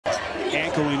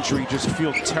ankle injury. Just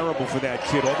feel terrible for that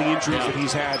kid. All the injuries that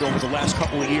he's had over the last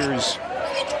couple of years,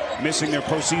 missing their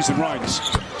postseason runs.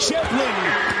 Shevlin.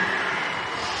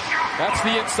 That's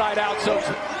the inside out. So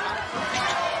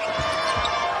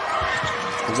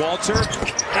Walter,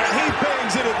 and he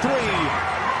bangs it at three.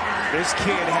 This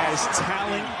kid has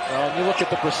talent. You look at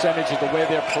the percentage of the way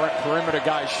their perimeter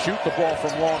guys shoot the ball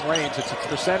from long range. It's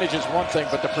percentage is one thing,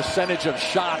 but the percentage of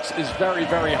shots is very,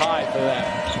 very high for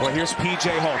them. Well, here's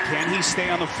P.J. Hall. Can he stay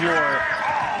on the floor?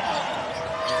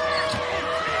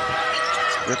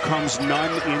 There comes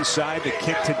none inside. The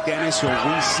kick to Dennis. He'll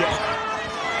reset.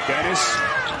 Dennis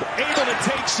able to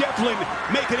take Shevlin,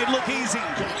 making it look easy.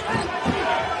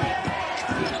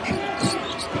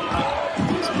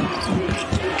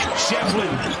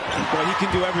 Shevlin, boy, he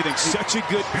can do everything. Such a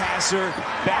good passer.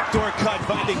 Backdoor cut,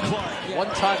 finding Clark. One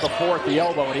time before at the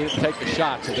elbow, and he didn't take the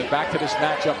shot. So they're back to this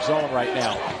matchup zone right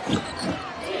now.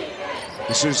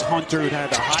 This is Hunter, who had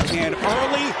the hot hand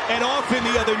early and often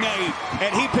the other night,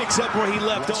 and he picks up where he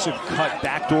left off. Cut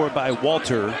backdoor by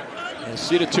Walter. And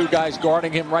see the two guys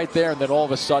guarding him right there, and then all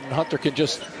of a sudden Hunter can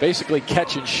just basically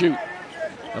catch and shoot.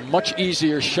 A much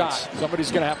easier shot. Somebody's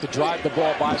going to have to drive the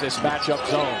ball by this matchup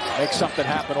zone. Make something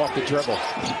happen off the dribble.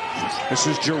 This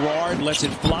is Gerard. Lets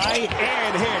it fly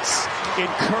and hits.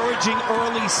 Encouraging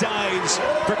early signs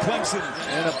for Clemson.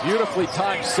 And a beautifully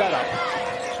timed setup.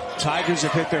 Tigers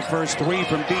have hit their first three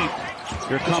from deep.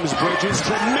 Here comes Bridges.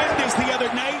 Tremendous the other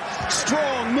night.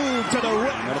 Strong move to the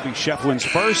right. That'll be Shevlin's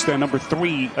first and number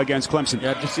 3 against Clemson.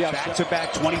 Yeah, just see how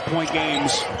back-to-back 20-point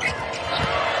games.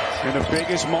 In the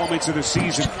biggest moments of the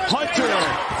season. Hunter,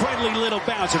 friendly little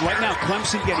bounce. And right now,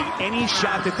 Clemson getting any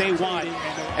shot that they want.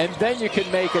 And then you can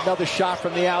make another shot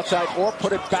from the outside or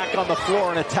put it back on the floor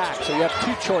and attack. So you have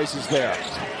two choices there.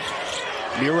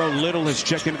 Miro Little has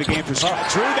checked into the game for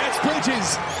Scott. True, that's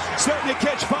Bridges. Starting to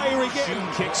catch fire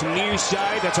again. Kicks near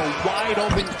side. That's a wide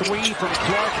open 3 from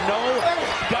Clark. No.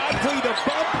 Godfrey the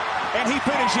bump, and he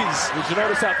finishes. Did you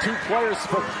notice how two players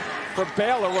for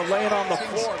Baylor were laying on the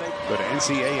floor? Go to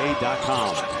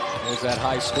NCAA.com. There's that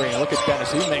high screen. Look at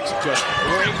Dennis. He makes just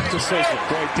great decisions.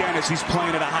 Boy, Dennis, he's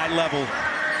playing at a high level.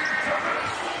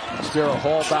 Spiro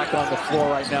Hall back on the floor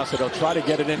right now, so they'll try to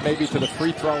get it in maybe to the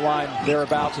free throw line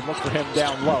thereabouts and look for him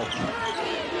down low.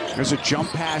 There's a jump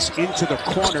pass into the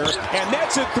corner, and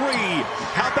that's a 3.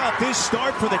 How about this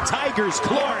start for the Tigers,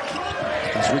 Clark?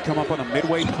 As we come up on the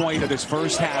midway point of this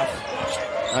first half.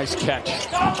 Nice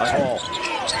catch by Hall.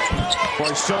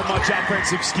 Boy, so much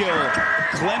offensive skill.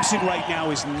 Clemson right now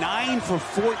is 9 for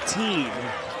 14.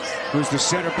 Who's the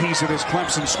centerpiece of this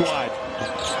Clemson squad?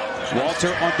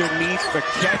 Walter underneath the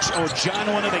catch.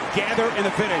 O'Johnwin to gather in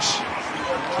the finish.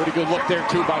 Pretty good look there,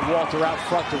 too, by Walter out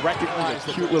front to recognize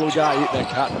a cute little guy eating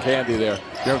that cotton candy there.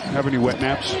 You have any wet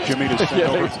naps? Jimmy to send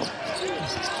over.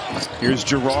 Here's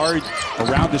Gerard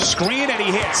around the screen, and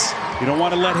he hits. You don't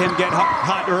want to let him get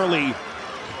hot early,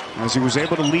 as he was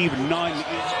able to leave none.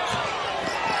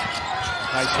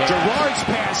 Gerard's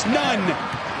pass, none.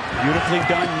 Beautifully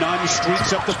done, none.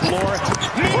 Streaks up the floor.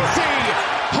 Easy!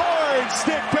 Hard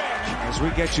stick back. As we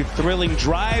get you thrilling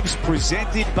drives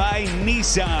presented by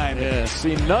Nissan. Yeah,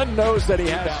 see, none knows that he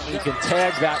has. He can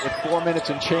tag that with 4 minutes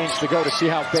and change to go to see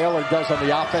how Baylor does on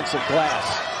the offensive glass.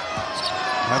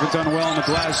 Haven't done well on the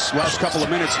glass last couple of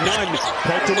minutes. None.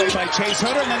 Poked away by Chase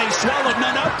Hunter, and then they swallowed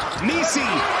none up. Nisi.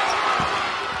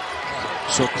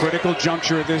 So critical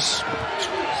juncture of this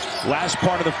last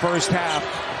part of the first half.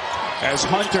 As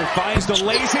Hunter finds the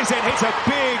laces and hits a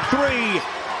big 3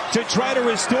 to try to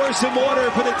restore some order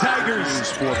for the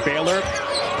Tigers. For Baylor,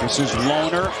 this is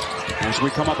Lohner. As we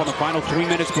come up on the final 3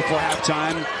 minutes before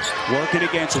halftime, working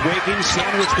against Wiggins,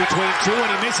 sandwiched between 2,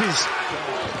 and he misses.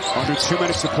 Under 2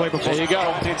 minutes to play before. There you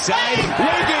go. Inside,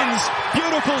 Wiggins,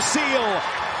 beautiful seal.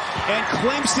 And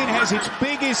Clemson has its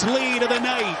biggest lead of the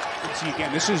night. See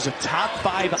again, this is a top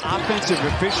 5 offensive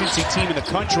efficiency team in the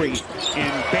country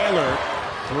in Baylor.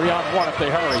 3-on-1 if they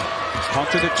hurry.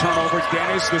 Hunter the turnover.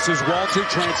 Dennis. This is Walter.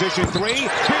 Transition 3. Big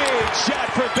shot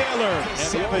for Baylor.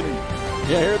 7.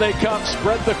 Yeah, here they come.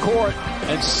 Spread the court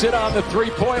and sit on the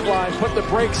three-point line. Put the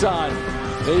brakes on.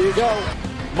 There you go.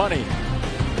 Money.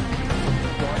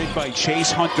 Guarded by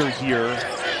Chase Hunter here.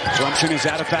 Clemson is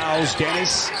out of bounds.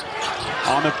 Dennis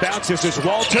on the bounce. This is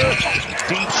Walter.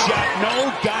 Deep shot.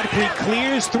 No. Godfrey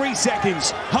clears. 3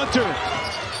 seconds. Hunter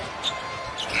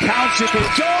counts it.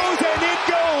 It goes and it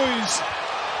goes.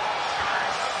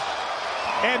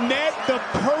 And that the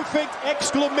perfect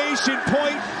exclamation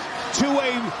point to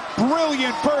a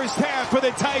brilliant first half for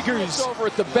the Tigers. Over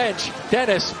at the bench,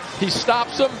 Dennis, he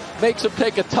stops him, makes him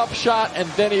take a tough shot, and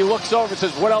then he looks over and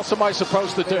says, what else am I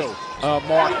supposed to do?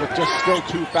 Mark, with just still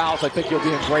 2 fouls, I think he'll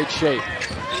be in great shape.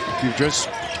 If you've just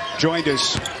joined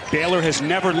us, Baylor has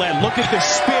never led. Look at the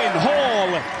spin.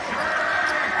 Hall.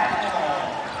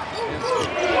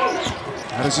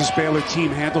 How does this Baylor team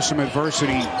handle some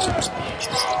adversity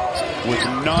with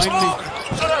none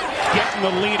getting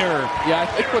the leader? Yeah, I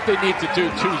think what they need to do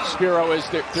too, Spiro, is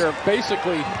they're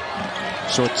basically...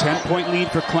 So a 10-point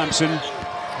lead for Clemson.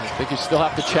 I think you still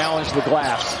have to challenge the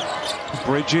glass.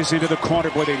 Bridges into the corner.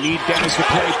 Boy, they need Dennis to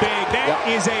play big. That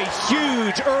is a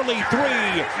huge early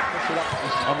three.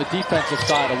 On the defensive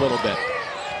side a little bit.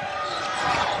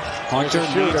 Hunter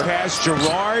needs past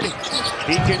Gerard.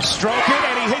 He can stroke it,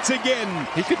 and he hits again.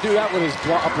 He could do that with his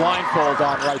blindfold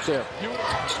on right there.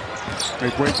 They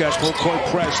break that full court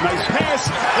press. Nice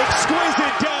pass.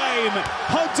 Exquisite dime.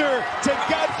 Hunter to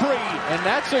Godfrey. And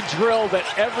that's a drill that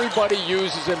everybody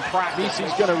uses in practice.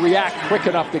 He's going to react quick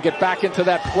enough to get back into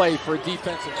that play for a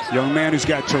defensive. Young man who's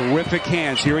got terrific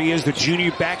hands. Here he is, the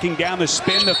junior, backing down the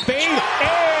spin, the fade,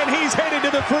 and he's headed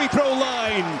to the free throw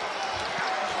line.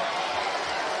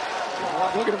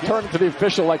 Look at him turning to the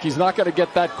official like he's not going to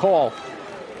get that call.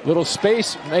 Little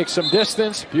space, makes some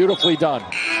distance. Beautifully done.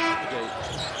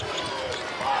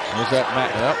 There's that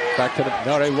Matt. Yep, back to the.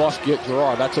 No, they lost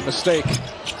Gerard. That's a mistake.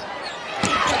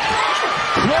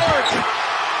 Clark.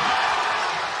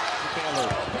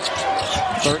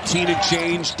 13 and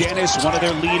change. Dennis, one of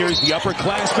their leaders, the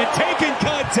upperclassman, taking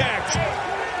contact.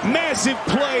 Massive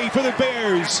play for the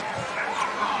Bears.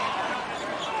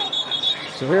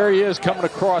 So here he is coming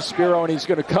across, Spiro, and he's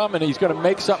going to come and he's going to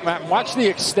make something happen. Watch the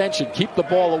extension. Keep the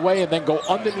ball away and then go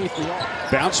underneath the arm.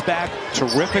 Bounce back.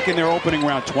 Terrific in their opening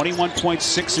round.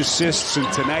 21.6 assists,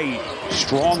 and tonight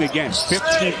strong again.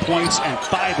 15 points and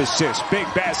 5 assists.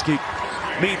 Big basket.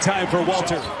 Meantime for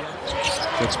Walter.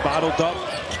 It's bottled up.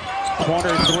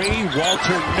 Corner three.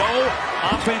 Walter, no.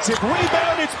 Offensive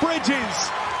rebound. It's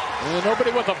Bridges. Nobody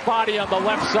with a body on the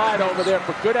left side over there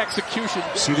for good execution.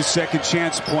 See the second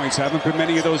chance points. Haven't been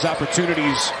many of those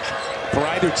opportunities for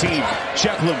either team.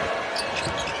 Shefflin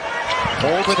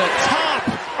over the top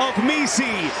of Misi.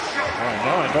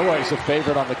 I know he's a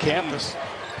favorite on the campus.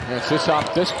 It's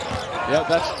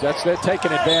they're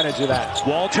taking advantage of that.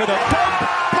 Walter, the bump,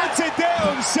 puts it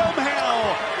down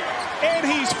somehow, and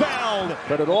he's fouled.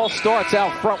 But it all starts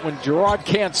out front when Gerard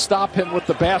can't stop him with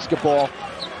the basketball.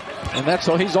 And that's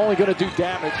all. He's only going to do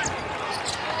damage.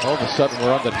 All of a sudden,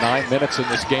 we're under 9 minutes in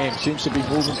this game. Seems to be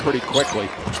moving pretty quickly.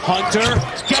 Hunter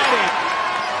got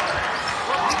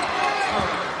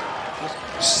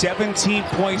it. 17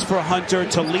 points for Hunter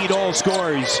to lead all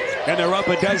scorers, and they're up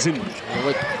a dozen.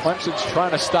 What Clemson's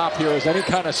trying to stop here is any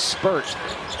kind of spurt.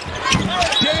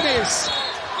 Dennis,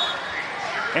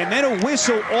 and then a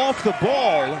whistle off the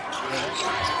ball.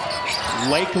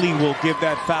 Likely will give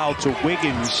that foul to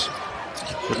Wiggins.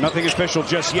 But nothing official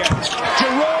just yet.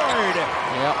 Gerard!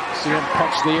 Yeah, see him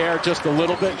punch the air just a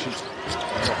little bit.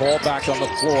 The ball back on the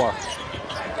floor.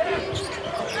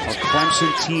 A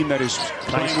Clemson team that is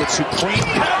playing with supreme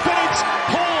confidence.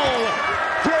 Hall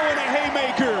throwing a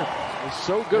haymaker. He's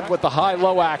so good with the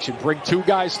high-low action. Bring 2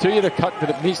 guys to you to cut to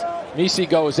the Misi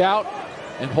goes out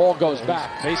and Hall goes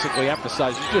back. Basically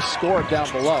emphasize you just score it down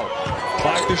below.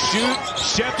 Clock to shoot.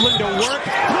 Shefflin to work.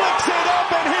 Flicks it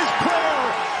up, and his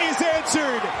prayer is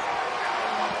answered.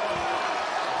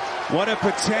 What a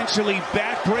potentially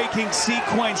back-breaking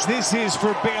sequence this is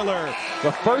for Baylor.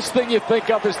 The first thing you think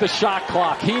of is the shot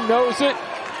clock. He knows it.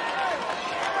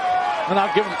 And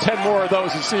I'll give him 10 more of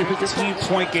those and see if he can.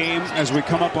 15-point game as we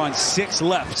come up on 6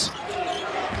 left.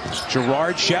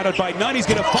 Gerard shadowed by none. He's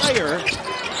going to fire.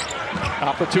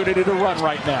 Opportunity to run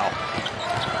right now.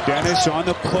 Dennis on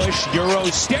the push, Euro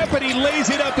step, and he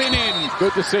lays it up and in.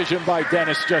 Good decision by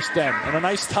Dennis just then. And a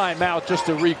nice timeout just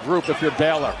to regroup if you're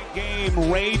Baylor.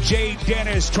 Game, Ray J.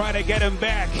 Dennis trying to get him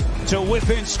back to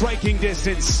within striking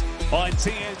distance on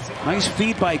TNT. Nice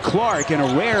feed by Clark and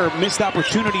a rare missed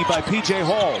opportunity by P.J.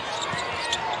 Hall.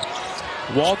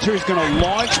 Walter's going to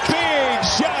launch. Big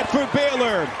shot for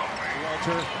Baylor.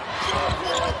 Walter,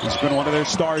 he's been one of their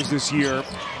stars this year.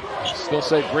 Still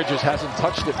say Bridges hasn't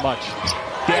touched it much.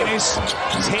 Dennis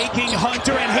taking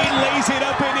Hunter, and he lays it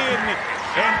up and in.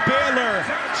 And Baylor.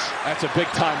 That's a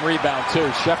big-time rebound, too.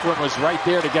 Shefflin was right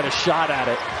there to get a shot at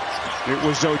it. It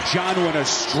was O'Jonwin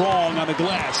strong on the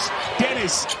glass.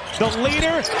 Dennis, the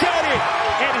leader, got it.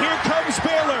 And here comes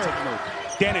Baylor.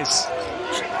 Dennis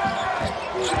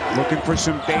looking for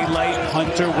some daylight.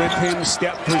 Hunter with him,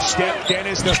 step for step.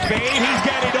 Dennis, the fade. He's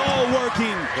got it all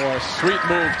working. Boy, sweet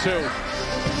move, too.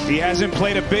 He hasn't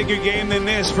played a bigger game than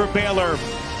this for Baylor.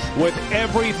 With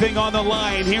everything on the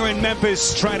line here in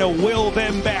Memphis, trying to will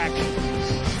them back.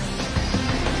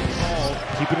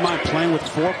 Keep in mind, playing with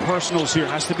 4 personals here.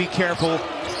 Has to be careful.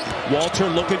 Walter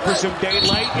looking for some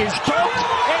daylight. Is broke,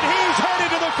 and he's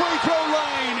headed to the free throw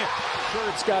line.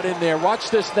 It's got in there. Watch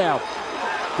this now.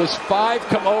 Does 5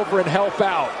 come over and help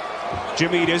out?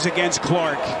 Jimmy, it is against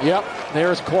Clark. Yep,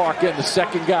 there's Clark in, the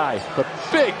second guy. But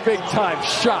big time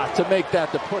shot to make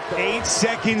that, to put that. 8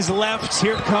 seconds left.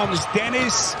 Here comes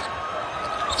Dennis.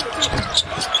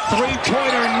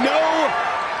 Three-pointer, no.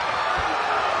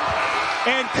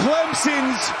 And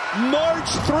Clemson's march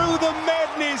through the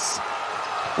madness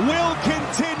will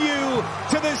continue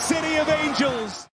to the City of Angels.